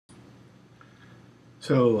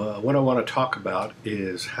So what I want to talk about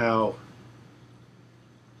is how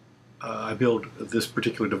I build this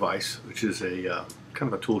particular device, which is a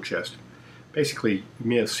kind of a tool chest. Basically, you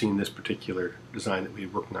may have seen this particular design that we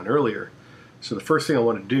were working on earlier. So the first thing I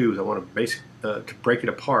want to do is I want to break it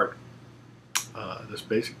apart, this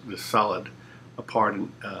solid apart,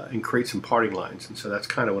 and create some parting lines. And so that's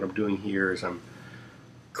kind of what I'm doing here. Is I'm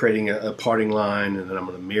creating a parting line, and then I'm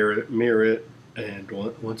going to mirror it. And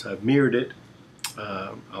once I've mirrored it,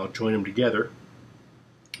 I'll join them together.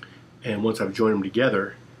 And once I've joined them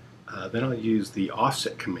together, then I'll use the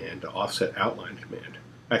offset command, the offset outline command.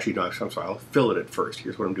 Actually, no, I'm sorry, I'll fillet it first.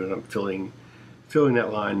 Here's what I'm doing. I'm filling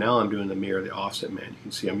that line. Now I'm doing the mirror, the offset command. You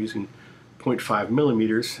can see I'm using 0.5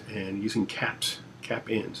 millimeters and using cap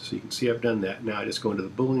ends. So you can see I've done that. Now I just go into the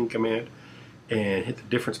Boolean command and hit the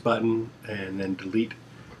difference button and then delete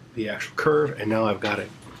the actual curve. And now I've got a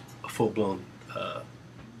full-blown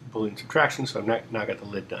Boolean subtraction, so I've now got the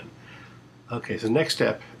lid done. Okay, so next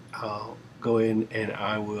step, I'll go in and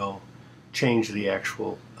I will change the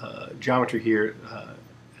actual geometry here,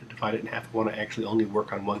 divide it in half. I want to actually only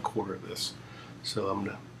work on 1/4 of this. So I'm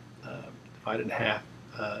going to divide it in half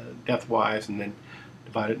depth-wise, and then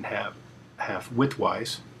divide it in half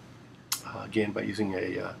width-wise, again by using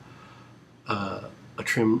a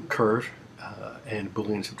trim curve and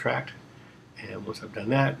Boolean subtract. And once I've done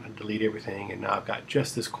that, I delete everything, and now I've got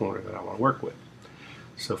just this corner that I want to work with.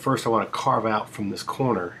 So first I want to carve out from this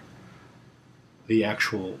corner the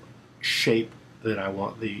actual shape that I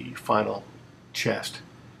want the final chest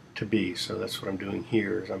to be. So that's what I'm doing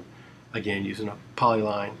here. Is I'm again using a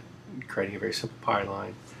polyline, creating a very simple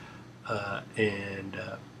polyline, and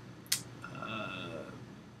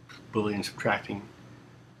Boolean subtracting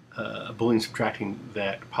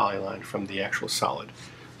that polyline from the actual solid.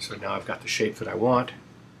 So now I've got the shape that I want.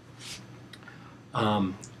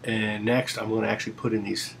 And next I'm going to actually put in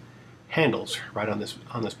these handles right on this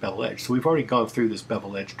bevel edge. So we've already gone through this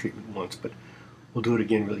bevel edge treatment once, but we'll do it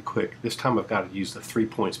again really quick. This time I've got to use the 3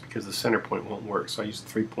 points because the center point won't work. So I use the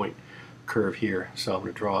 3-point curve here. So I'm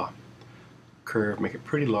going to draw a curve, make it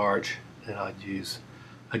pretty large, and I'll use,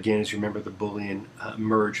 again, as you remember, the Boolean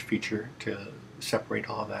merge feature to separate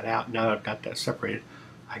all of that out. Now that I've got that separated,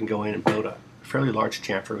 I can go in and build a fairly large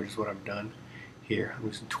chamfer, which is what I've done here. I'm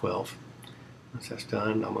using 12. Once that's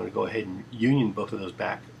done, I'm going to go ahead and union both of those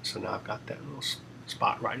back. So now I've got that little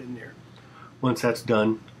spot right in there. Once that's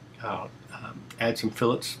done, I'll add some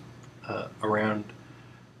fillets around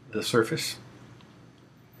the surface.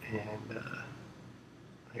 And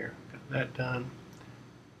there, got that done.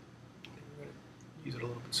 Use it a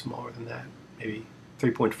little bit smaller than that, maybe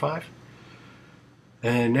 3.5.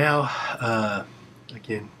 And now,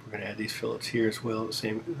 again, we're going to add these fillets here as well, the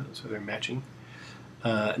same, so they're matching.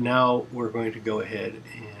 Now we're going to go ahead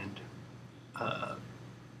and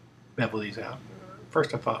bevel these out.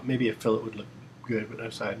 First I thought maybe a fillet would look good, but I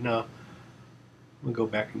decided no, we'll go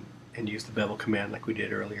back and use the bevel command like we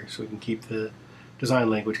did earlier so we can keep the design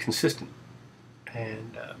language consistent.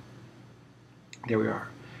 And there we are.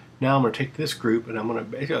 Now I'm going to take this group and I'm going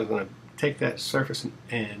to take that surface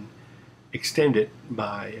and extend it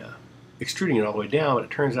by extruding it all the way down, but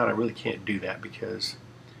it turns out I really can't do that because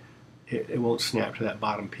it won't snap to that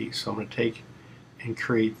bottom piece. So I'm going to take and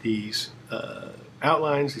create these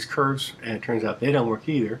outlines, these curves, and it turns out they don't work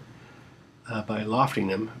either by lofting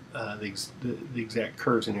them, the exact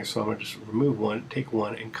curves in here. So I'm going to just remove one, take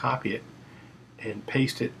one, and copy it, and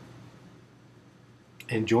paste it,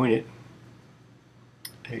 and join it.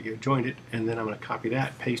 There you go, joined it, and then I'm going to copy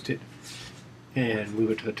that, paste it, and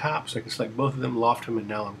move it to the top so I can select both of them, loft them, and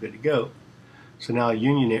now I'm good to go. So now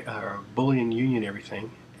Boolean union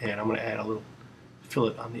everything, and I'm going to add a little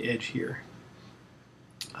fillet on the edge here.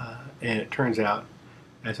 And it turns out,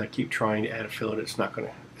 as I keep trying to add a fillet, it's not going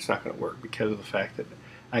to work because of the fact that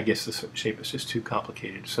I guess the shape is just too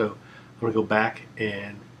complicated. So I'm going to go back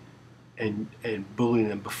and Boolean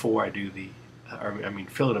them before I do the,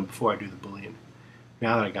 fillet them before I do the Boolean.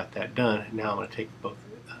 Now that I got that done, now I'm going to take both,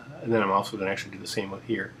 and then I'm also going to actually do the same with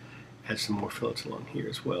here, add some more fillets along here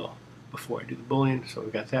as well before I do the Boolean. So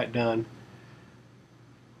we've got that done.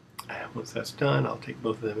 Once that's done, I'll take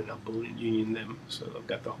both of them and I'll Boolean union them, so I've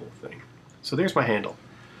got the whole thing. So there's my handle.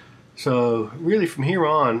 So really from here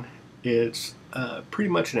on, it's pretty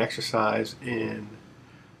much an exercise in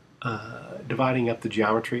dividing up the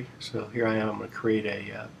geometry. So here I am, I'm going to create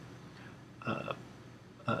a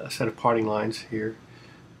set of parting lines here.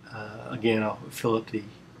 Again, I'll fillet the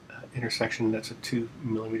intersection. That's a 2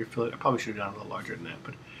 millimeter fillet. I probably should have done a little larger than that,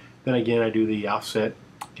 but then again I do the offset,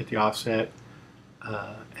 get the offset,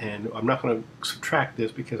 and I'm not going to subtract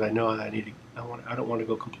this because I know I don't want to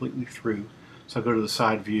go completely through. So I'll go to the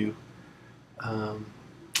side view, and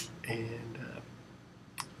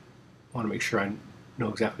want to make sure I know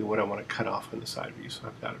exactly what I want to cut off in the side view. So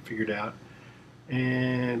I've got it figured out.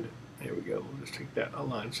 And there we go. We'll just take that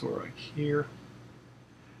align somewhere right here.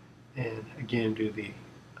 And again, do the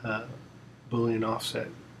Boolean offset.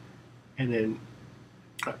 And then,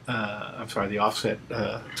 I'm sorry, the offset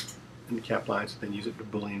in the cap lines, and then use it to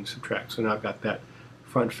Boolean subtract. So now I've got that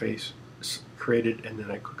front face created, and then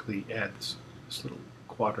I quickly add this little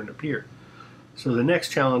quadrant up here. So the next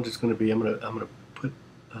challenge is going to be I'm going to put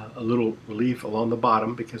a little relief along the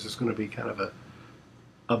bottom, because it's going to be kind of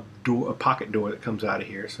a pocket door that comes out of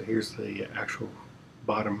here. So here's the actual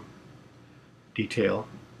bottom detail.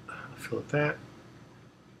 Fill that,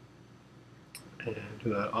 and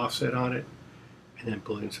do an offset on it, and then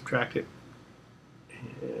Boolean subtract it,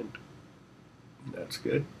 and that's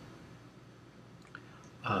good.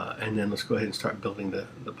 And then let's go ahead and start building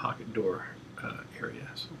the pocket door area.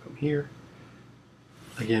 So we'll come here.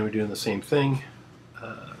 Again, we're doing the same thing.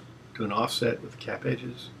 Do an offset with the cap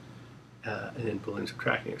edges, and then Boolean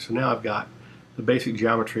subtracting it. So now I've got the basic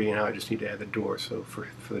geometry, and now I just need to add the door. So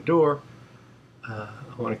for the door, I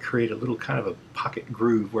want to create a little kind of a pocket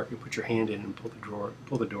groove where you can put your hand in and pull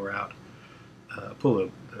the door out.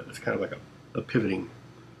 It's kind of like a pivoting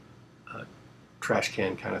trash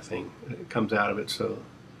can kind of thing. It comes out of it. So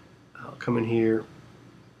I'll come in here,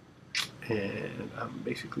 and I'm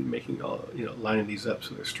basically making all, lining these up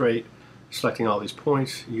so they're straight, selecting all these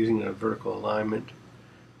points, using a vertical alignment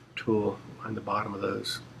tool on the bottom of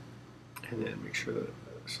those, and then make sure that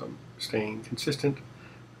I'm staying consistent.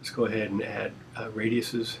 Let's go ahead and add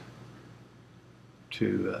radiuses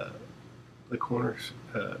to the corners,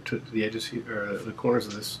 to the edges here, or the corners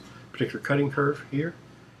of this particular cutting curve here.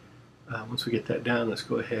 Once we get that down, let's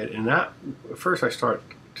go ahead and first I start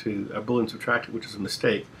to Boolean subtract it, which is a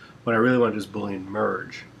mistake. What I really want to do is Boolean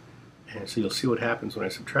merge, and so you'll see what happens when I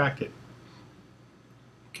subtract it.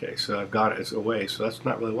 Okay, so I've got it as away, so that's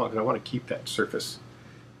not really what, because I want to keep that surface.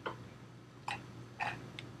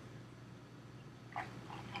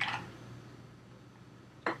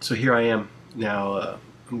 So here I am now.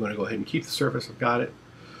 I'm going to go ahead and keep the surface. I've got it.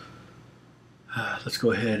 Let's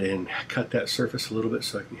go ahead and cut that surface a little bit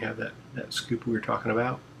so I can have that scoop we were talking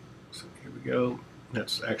about. So here we go.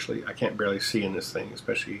 That's actually, I can't barely see in this thing,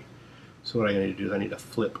 especially. So what I need to do is I need to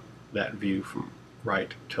flip that view from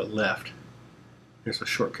right to left. There's a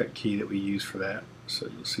shortcut key that we use for that. So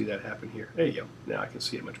you'll see that happen here. There you go. Now I can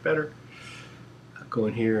see it much better. I'll go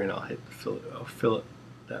in here and I'll hit the fill it. I'll fill it,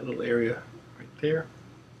 that little area right there.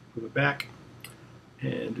 Move it back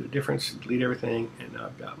and do a difference, delete everything, and now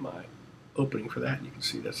I've got my opening for that, and you can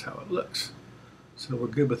see that's how it looks. So we're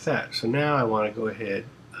good with that. So now I want to go ahead,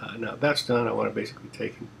 now that's done, I want to basically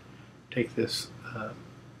take this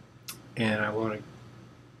and I want to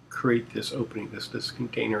create this opening, this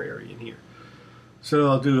container area in here. So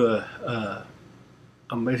I'll do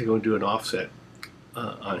I'm basically going to do an offset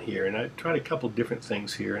on here, and I tried a couple different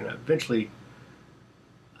things here, and I eventually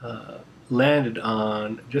landed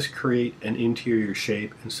on just create an interior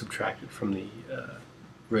shape and subtract it from the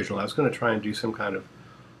original. I was going to try and do some kind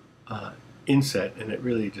of inset, and it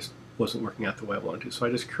really just wasn't working out the way I wanted to. So I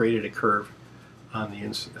just created a curve on the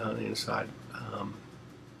inside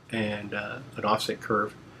and an offset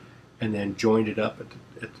curve, and then joined it up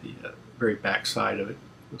at the very back side of it.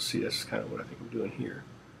 You'll see that's kind of what I think I'm doing here.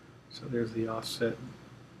 So there's the offset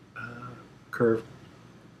curve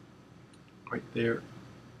right there.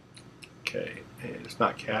 Okay, and it's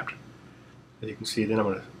not capped, as you can see. Then I'm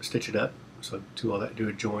going to stitch it up. So do all that, do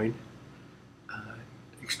a join,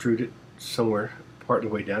 extrude it somewhere part of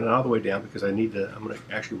the way down, not all the way down, because I'm going to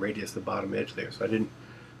actually radius the bottom edge there. So I didn't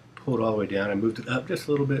pull it all the way down. I moved it up just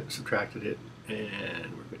a little bit, subtracted it,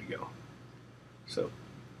 and we're good to go. So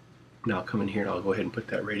now I'll come in here and I'll go ahead and put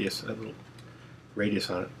that radius, that little radius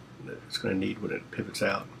on it that it's going to need when it pivots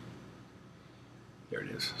out. There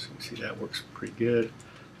it is. So you can see that works pretty good.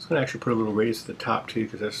 I'm going to actually put a little radius at the top too,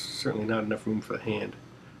 because that's certainly not enough room for the hand.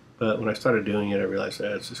 But when I started doing it, I realized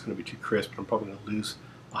that it's just going to be too crisp. I'm probably going to lose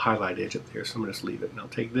a highlight edge up there, so I'm going to just leave it. And I'll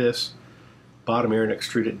take this bottom area and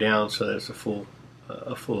extrude it down so that it's a full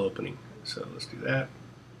opening. So let's do that.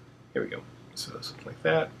 Here we go. So something like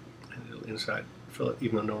that, and it'll inside fill it,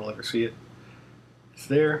 even though no one will ever see it. It's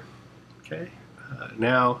there. Okay.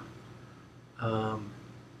 Now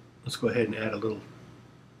let's go ahead and add a little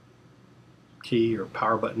key or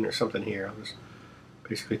power button or something here. I just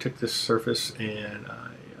basically took this surface and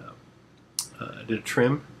I did a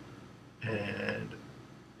trim, and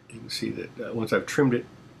you can see that once I've trimmed it,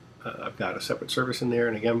 I've got a separate surface in there.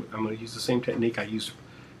 And again, I'm going to use the same technique I used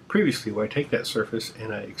previously, where I take that surface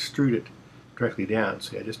and I extrude it directly down.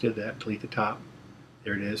 See, I just did that. Delete the top.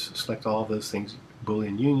 There it is. Select all of those things,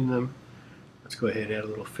 Boolean union them. Let's go ahead and add a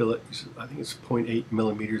little fillet. I think it's 0.8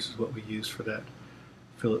 millimeters is what we use for that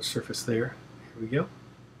fillet surface there. Here we go.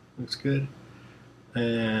 Looks good.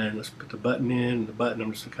 And let's put the button in. The button,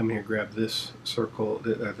 I'm just going to come here and grab this circle,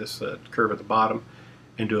 this curve at the bottom,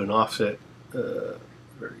 and do an offset,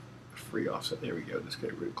 very free offset. There we go. Just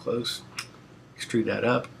get it really close. Extrude that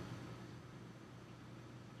up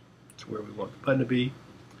to where we want the button to be.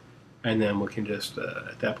 And then we can just,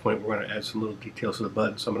 at that point, we're going to add some little details to the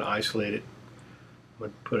button. So I'm going to isolate it. I'm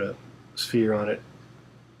going to put a sphere on it,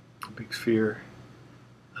 a big sphere.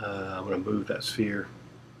 I'm going to move that sphere,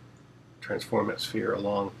 transform that sphere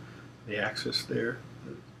along the axis there.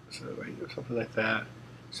 So something like that.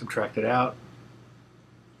 Subtract it out.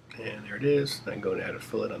 And there it is. Then go and add a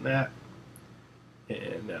fillet on that.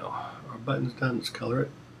 And now our button's done. Let's color it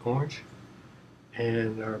orange.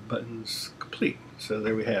 And our button's complete. So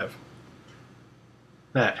there we have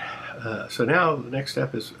that. So now the next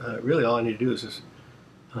step is really all I need to do is just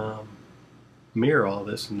mirror all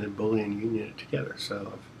this and then Boolean union it together.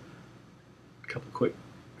 So a couple quick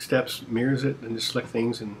steps, mirrors it, and just select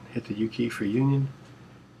things and hit the U key for union.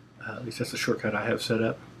 At least that's the shortcut I have set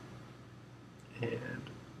up. And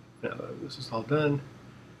now that this is all done,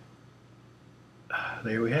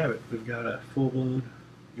 there we have it. We've got a full-blown,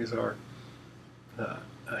 here's our,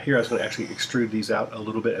 here I was going to actually extrude these out a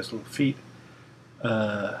little bit as little feet.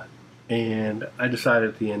 And I decided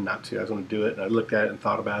at the end not to. I was going to do it, and I looked at it and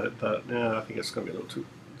thought about it and thought, no, I think it's going to be a little too,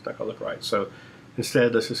 it's not going to look right. So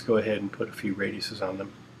instead, let's just go ahead and put a few radiuses on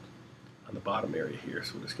them on the bottom area here.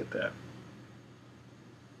 So we'll just get that.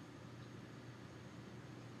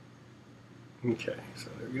 Okay, so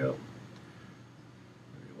there we go.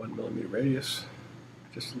 1 millimeter radius,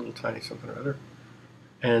 just a little tiny something or other.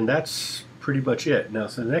 And that's pretty much it. Now,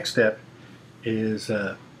 so the next step is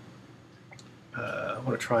I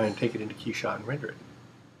want to try and take it into KeyShot and render it.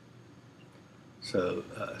 So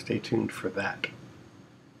stay tuned for that.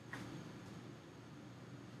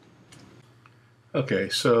 Okay,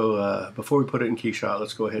 so before we put it in KeyShot,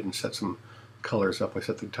 let's go ahead and set some colors up. I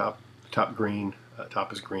set the top green,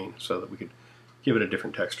 top is green, so that we could give it a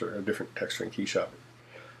different texture in KeyShot.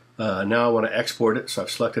 Now I want to export it, so I've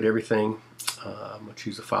selected everything. I'm going to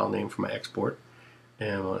choose a file name for my export,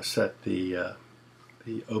 and I want to set the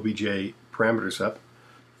OBJ parameters up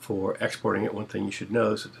for exporting it. One thing you should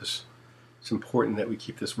know is that it's important that we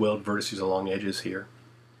keep this weld vertices along edges here.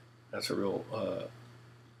 That's a real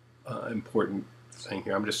important thing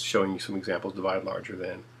here. I'm just showing you some examples, divide larger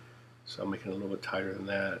than, so I'm making it a little bit tighter than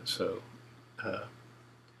that. So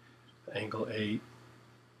angle 8,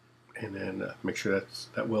 and then make sure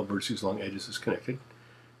that weld vertices along edges is connected.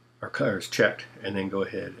 Our color is checked, and then go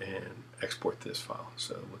ahead and export this file.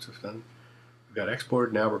 So once it's done, we've got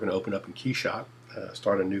exported. Now we're going to open up in KeyShot,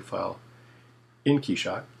 start a new file in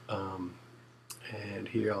KeyShot, and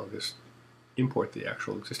here I'll just import the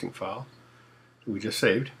actual existing file that we just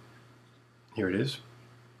saved. Here it is.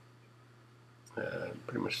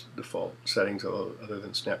 Pretty much default settings other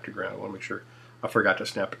than snap to ground. I want to make sure I forgot to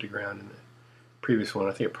snap it to ground in the previous one.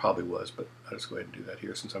 I think it probably was, but I'll just go ahead and do that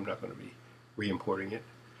here since I'm not going to be re-importing it.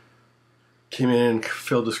 Came in,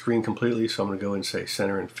 filled the screen completely, so I'm going to go and say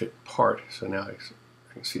center and fit part. So now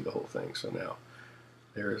I can see the whole thing. So now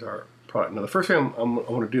there is our product. Now the first thing I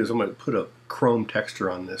want to do is I'm going to put a chrome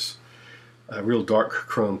texture on this, a real dark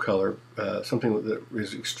chrome color, something that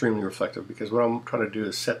is extremely reflective, because what I'm trying to do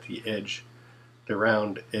is set the edge, the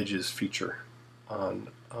round edges feature on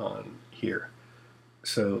here.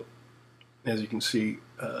 So as you can see,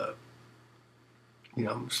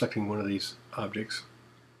 I'm selecting one of these objects,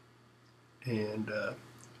 and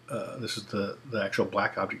this is the actual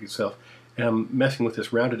black object itself, and I'm messing with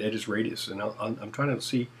this rounded edges radius, and I'm trying to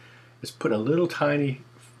see, it's putting a little tiny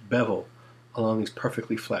bevel along these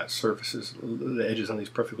perfectly flat surfaces, the edges on these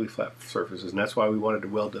perfectly flat surfaces, and that's why we wanted to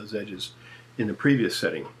weld those edges in the previous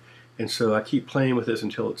setting. And so I keep playing with this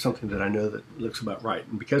until it's something that I know that looks about right.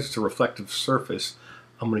 And because it's a reflective surface,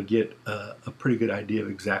 I'm going to get a pretty good idea of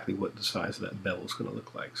exactly what the size of that bevel is going to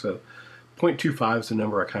look like. So 0.25 is the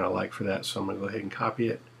number I kind of like for that, so I'm going to go ahead and copy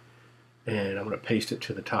it, and I'm going to paste it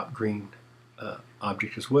to the top green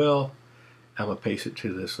object as well. I'm going to paste it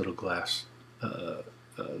to this little glass, the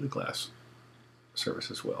glass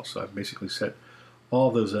surface as well. So I've basically set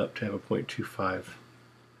all those up to have a 0.25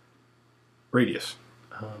 radius.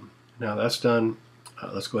 Now that's done,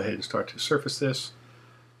 let's go ahead and start to surface this.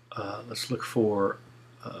 Let's look for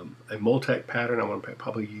a Mold-Tech pattern. I want to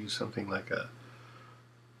probably use something like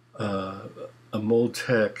a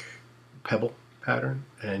Mold-Tech pebble pattern,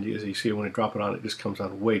 and as you see, when I drop it on, it just comes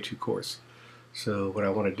on way too coarse. So what I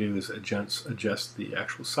want to do is adjust the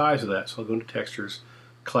actual size of that. So I'll go into textures,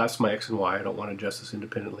 collapse my X and Y. I don't want to adjust this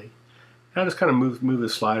independently. And I'll just kind of move the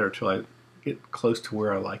slider until I get close to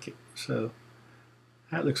where I like it. So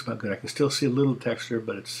that looks about good. I can still see a little texture,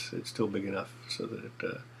 but it's still big enough so that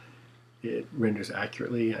it renders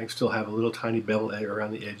accurately. I can still have a little tiny bevel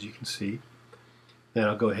around the edge you can see. Then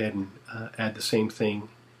I'll go ahead and add the same thing,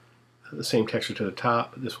 the same texture to the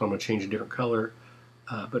top. This one I'm going to change a different color.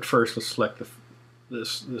 But first, let's select the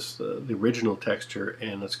original texture,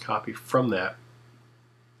 and let's copy from that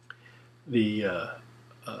the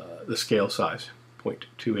scale size,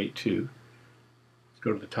 0.282. Let's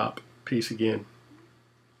go to the top piece again,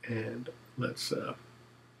 and let's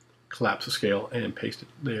collapse the scale and paste it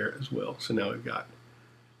there as well. So now we've got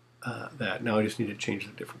that. Now I just need to change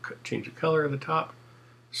the color of the top.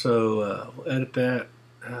 So we'll edit that.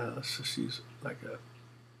 Let's just use like a,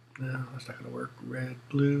 no, that's not going to work. Red,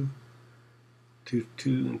 blue, too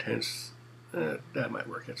intense. That might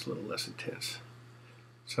work. It's a little less intense.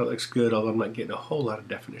 So it looks good, although I'm not getting a whole lot of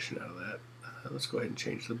definition out of that. Let's go ahead and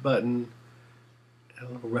change the button. Add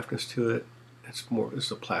a little roughness to it. It's more. This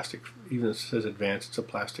is a plastic. Even if it says advanced, it's a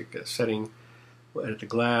plastic setting. We'll edit the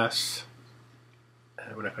glass.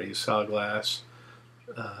 We're not going to use solid glass,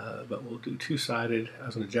 but we'll do two-sided. I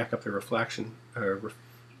was going to jack up the refraction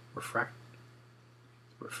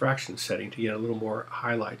setting to get a little more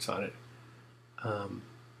highlights on it.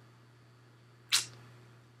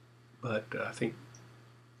 But I think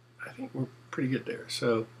we're pretty good there.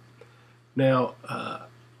 So now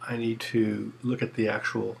I need to look at the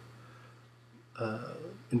actual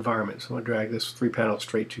environment. So I'm going to drag this 3-panel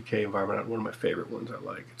straight 2K environment out. One of my favorite ones I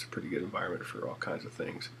like. It's a pretty good environment for all kinds of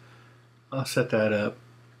things. I'll set that up,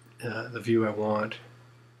 the view I want,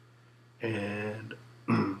 and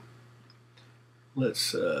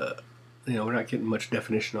let's, we're not getting much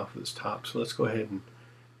definition off of this top, so let's go ahead and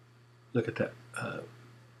look at that.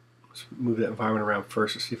 Let's move that environment around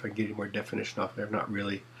first to see if I can get any more definition off there. Not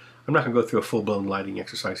really. I'm not going to go through a full-blown lighting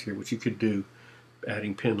exercise here, which you could do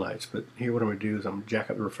adding pin lights, but here what I'm going to do is I'm going to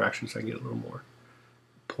jack up the refraction so I can get a little more.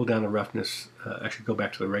 Pull down the roughness, actually go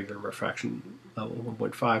back to the regular refraction level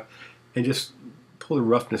 1.5, and just pull the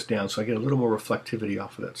roughness down so I get a little more reflectivity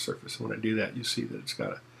off of that surface. And when I do that, you see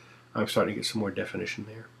that I'm starting to get some more definition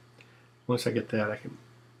there. Once I get that, I can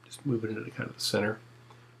just move it into the kind of the center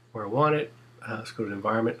where I want it. Let's go to the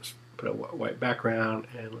environment, let's put a white background,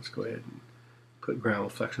 and let's go ahead and put ground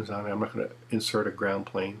reflections on it. I'm not going to insert a ground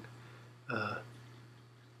plane,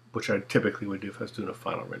 which I typically would do if I was doing a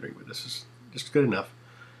final rendering, but this is just good enough.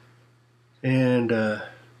 And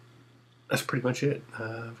that's pretty much it.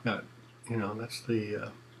 I've got, that's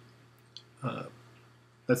the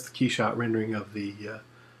keyshot rendering of the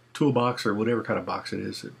toolbox or whatever kind of box it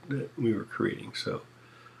is that we were creating. So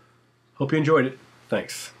hope you enjoyed it.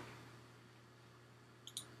 Thanks.